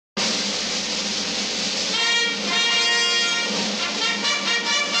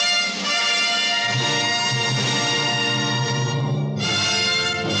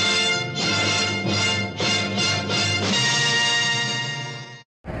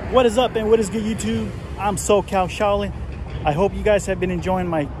What is up and what is good, YouTube? I'm SoCal Shaolin. I hope you guys have been enjoying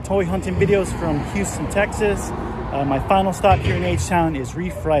my toy hunting videos from Houston, Texas. My final stop here in H-Town is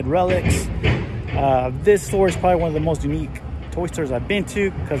Refried Relics. This store is probably one of the most unique toy stores I've been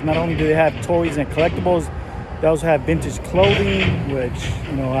to, because not only do they have toys and collectibles, they also have vintage clothing, which,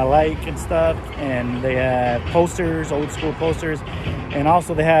 you know, I like and stuff. And they have posters, old school posters. And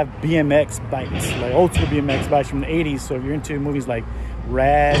also they have BMX bikes, like old school BMX bikes from the 80s. So if you're into movies like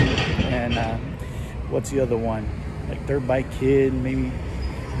Rad and what's the other one? Like Dirt Bike Kid, maybe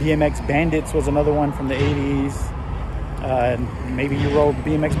BMX Bandits was another one from the 80s. Maybe you rode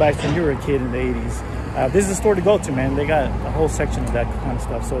BMX bikes when you were a kid in the 80s. This is a store to go to, man. They got a whole section of that kind of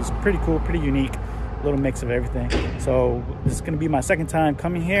stuff. So it's pretty cool, pretty unique. Little mix of everything. So this is going to be my second time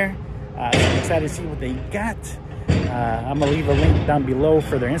coming here. I'm excited to see what they got. I'm going to leave a link down below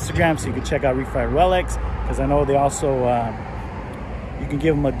for their Instagram so you can check out Refried Relics, because I know they also, you can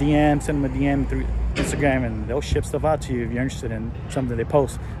give them a DM, send them a DM through Instagram, and they'll ship stuff out to you if you're interested in something they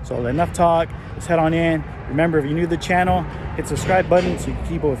post. So enough talk, let's head on in. Remember, if you're new to the channel, hit the subscribe button so you can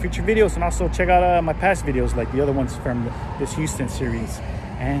keep up with future videos, and also check out my past videos like the other ones from this Houston series.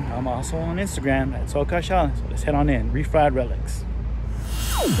 And I'm also on Instagram at SoCal Shaolin. So let's head on in. Refried Relics.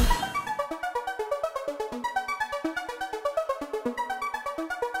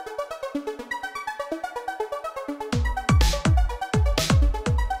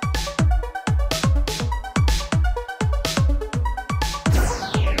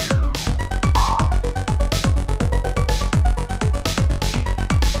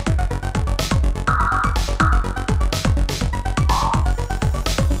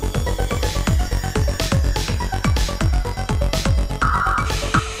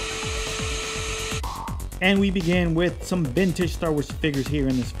 And we begin with some vintage Star Wars figures here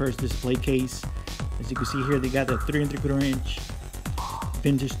in this first display case. As you can see here, they got the 3 3/4 inch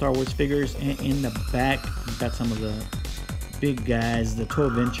vintage Star Wars figures, and in the back, you got some of the big guys, the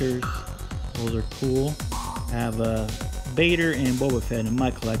 12 inchers. Those are cool. I have Vader and Boba Fett in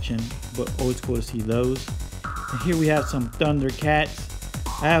my collection, but always cool to see those. And here we have some Thundercats.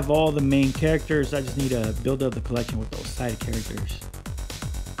 I have all the main characters. I just need to build up the collection with those side characters.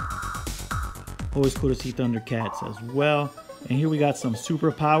 Always cool to see Thundercats as well. And here we got some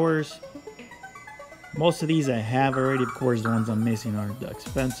superpowers. Most of these I have already. Of course, the ones I'm missing are the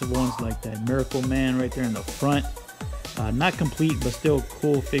expensive ones, like that Miracle Man right there in the front. Not complete, but still a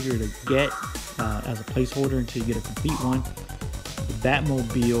cool figure to get as a placeholder until you get a complete one. The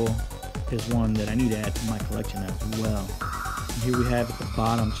Batmobile is one that I need to add to my collection as well. And here we have at the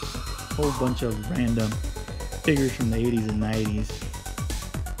bottom just a whole bunch of random figures from the 80s and 90s.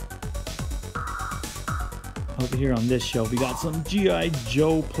 Over here on this shelf, we got some G.I.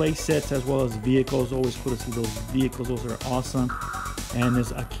 Joe play sets as well as vehicles. Always cool to see those vehicles. Those are awesome. And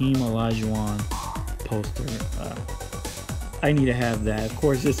this Akeem Olajuwon poster. I need to have that. Of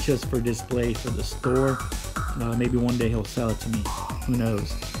course, it's just for display for the store. Maybe one day he'll sell it to me. Who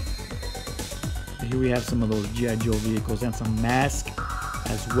knows? But here we have some of those G.I. Joe vehicles and some masks,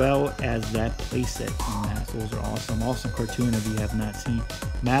 as well as that playset from Mask. Those are awesome. Awesome cartoon if you have not seen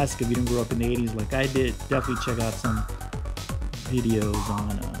Mask. If you didn't grow up in the 80s like I did, definitely check out some videos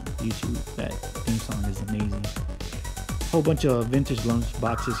on YouTube. That theme song is amazing. Whole bunch of vintage lunch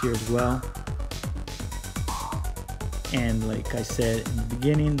boxes here as well. And like I said in the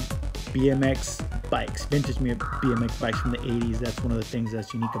beginning, BMX bikes, vintage BMX bikes from the 80s. That's one of the things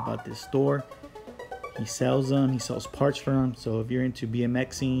that's unique about this store. He sells them, he sells parts for them. So if you're into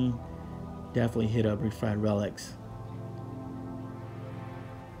BMXing, definitely hit up Refried Relics.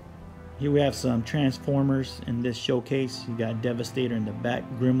 Here we have some Transformers in this showcase. You got Devastator in the back,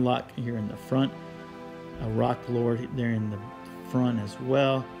 Grimlock here in the front, a Rock Lord there in the front as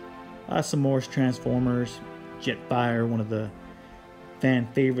well. Some more Transformers, Jetfire, one of the fan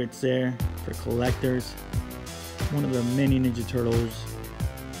favorites there for collectors. One of the mini Ninja Turtles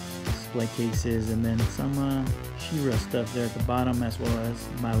display cases, and then some She-Ra stuff there at the bottom, as well as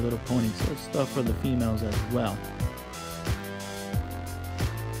My Little Pony. So it's stuff for the females as well.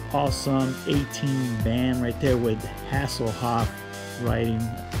 Awesome 18 band right there with Hasselhoff riding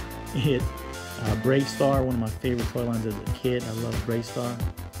it. Brave Star, one of my favorite toy lines as a kid. I love Brave Star.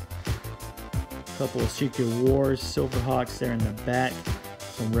 A couple of Secret Wars, Silverhawks there in the back.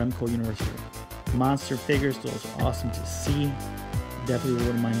 Some Remco Universal Monster figures. Those are awesome to see. Definitely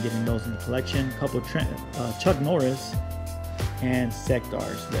wouldn't mind getting those in the collection. A couple of Chuck Norris and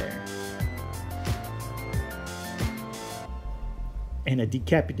Sectars there. And a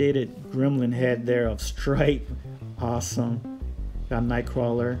decapitated gremlin head there of Stripe. Awesome. Got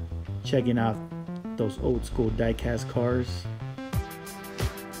Nightcrawler. Checking out those old school diecast cars.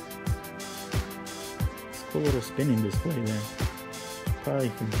 Cool little spinning display there. Probably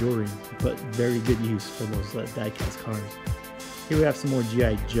for jewelry, but very good use for those die-cast cars. Here we have some more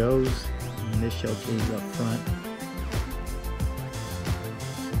G.I. Joes in this showcase up front.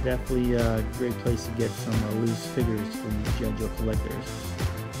 So definitely a great place to get some loose figures for you G.I. Joe collectors.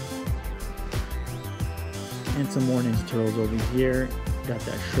 And some more Ninja Turtles over here. Got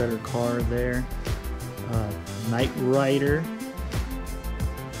that Shredder car there. Knight Rider.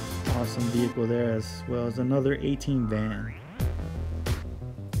 Awesome vehicle there, as well as another 18 van.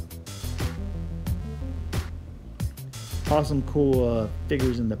 Awesome cool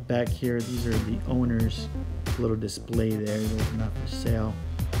figures in the back here. These are the owners. Little display there. Those are not for sale.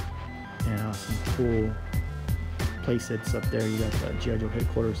 And some cool play sets up there. You got the G.I. Joe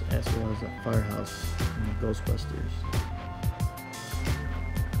headquarters as well as the firehouse and the Ghostbusters.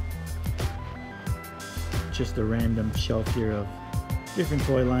 Just a random shelf here of different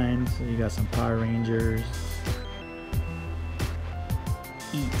toy lines. So you got some Power Rangers,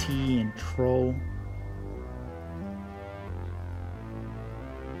 E.T. and Troll.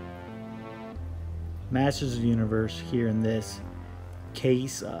 Masters of the Universe here in this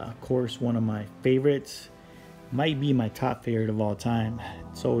case. Of course, one of my favorites. Might be my top favorite of all time.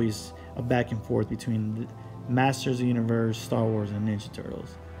 It's always a back and forth between the Masters of the Universe, Star Wars, and Ninja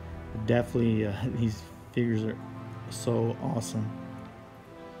Turtles. Definitely, these figures are so awesome.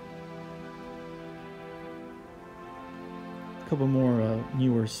 A couple more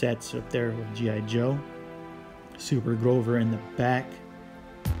newer sets up there with G.I. Joe. Super Grover in the back.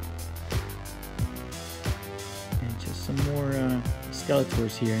 And just some more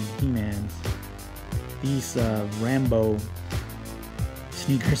Skeletors here and He-Mans. These Rambo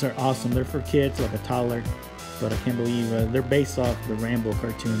sneakers are awesome. They're for kids, like a toddler, but I can't believe they're based off the Rambo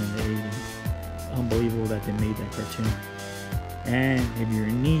cartoon in the 80s. Unbelievable that they made that cartoon. And if you're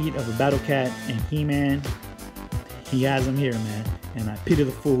in need of a Battle Cat and He-Man, he has them here, man. And I pity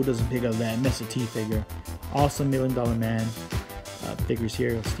the fool who doesn't pick up that Mr. T figure. Awesome $1 Million Man figures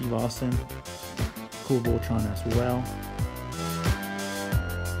here of Steve Austin. Cool Voltron as well.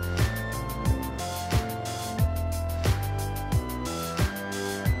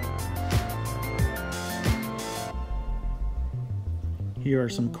 Here are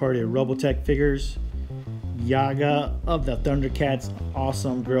some carded Robotech figures. Yaga of the Thundercats,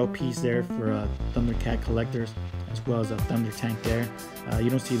 awesome grill piece there for Thundercat collectors, as well as a Thunder Tank there.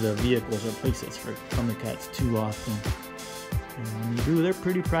 You don't see the vehicles or playsets for Thundercats too often. And when you do, they're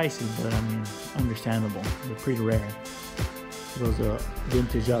pretty pricey, but I mean, understandable. They're pretty rare. Those are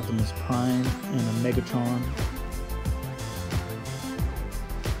vintage Optimus Prime and a Megatron.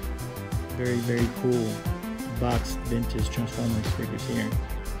 Very, very cool boxed vintage Transformers figures here.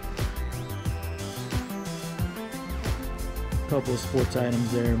 A couple of sports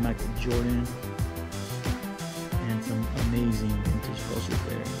items there, Michael Jordan, and some amazing vintage posters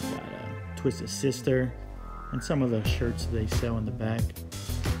there. You got Twisted Sister, and some of the shirts they sell in the back.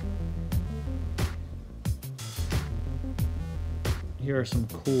 Here are some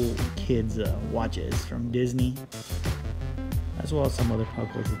cool kids watches from Disney, as well as some other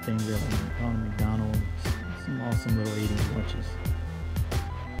pop culture things there, like Ronald McDonald. Some awesome little 80s watches.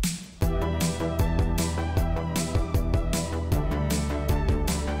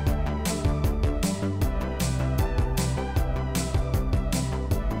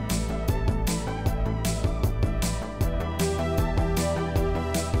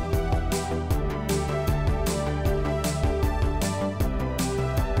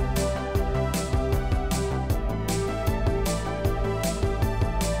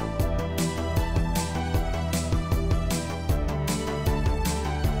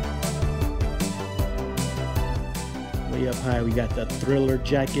 Up high, we got the Thriller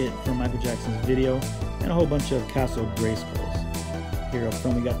jacket from Michael Jackson's video, and a whole bunch of Castle Grayskulls. Here up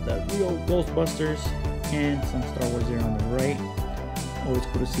front, we got the real Ghostbusters and some Star Wars there on the right. Always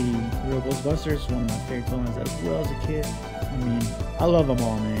cool to see real Ghostbusters, one of my favorite toys as well as a kid. I mean, I love them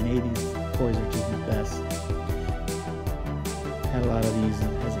all, man. 80s toys are just the best. Had a lot of these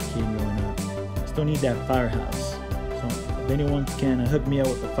as a kid growing up. I still need that firehouse. So if anyone can hook me up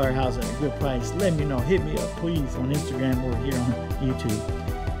with the firehouse at a good price, let me know. Hit me up, please, on Instagram or here on YouTube.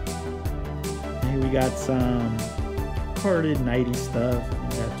 And here we got some carded 90s stuff.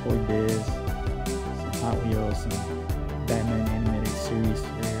 We got Toy Biz, some Hot Wheels, some Batman animated series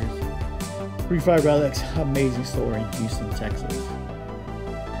figures. Refried Relics, amazing store in Houston, Texas.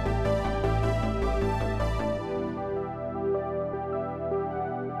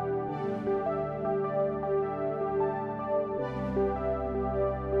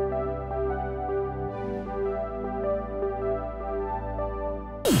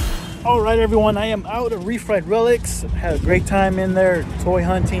 All right, everyone, I am out of Refried Relics. Had a great time in there, toy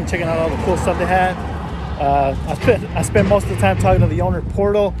hunting, checking out all the cool stuff they had. I spent most of the time talking to the owner,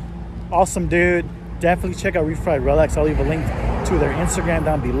 Portal. Awesome dude. Definitely check out Refried Relics. I'll leave a link to their Instagram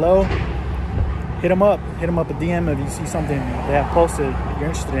down below. Hit him up a DM if you see something they have posted that you're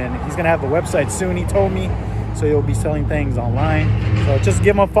interested in. He's gonna have a website soon, he told me, so he'll be selling things online. So just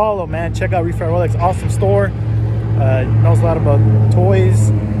give him a follow, man. Check out Refried Relics. Awesome store. Knows a lot about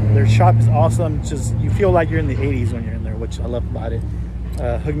toys. Their shop is awesome. Just, you feel like you're in the 80s when you're in there, which I love about it.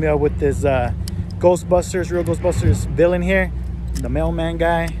 Hooked me up with this Ghostbusters, real Ghostbusters villain here, the mailman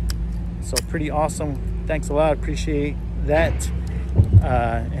guy. So pretty awesome. Thanks a lot. Appreciate that.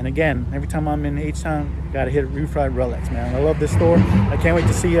 And again, every time I'm in H-Town, gotta hit Refried Relics, man. I love this store. I can't wait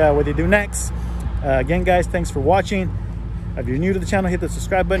to see what they do next. Again, guys, thanks for watching. If you're new to the channel, hit the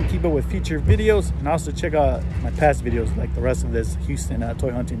subscribe button, keep up with future videos, and also check out my past videos like the rest of this Houston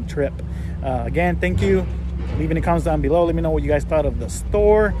toy hunting trip. Again, thank you. Leave any comments down below. Let me know what you guys thought of the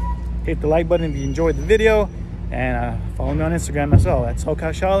store. Hit the like button if you enjoyed the video, and follow me on Instagram as well. That's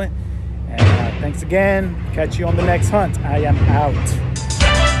SoCal Charlotte. And thanks again. Catch you on the next hunt. I am out.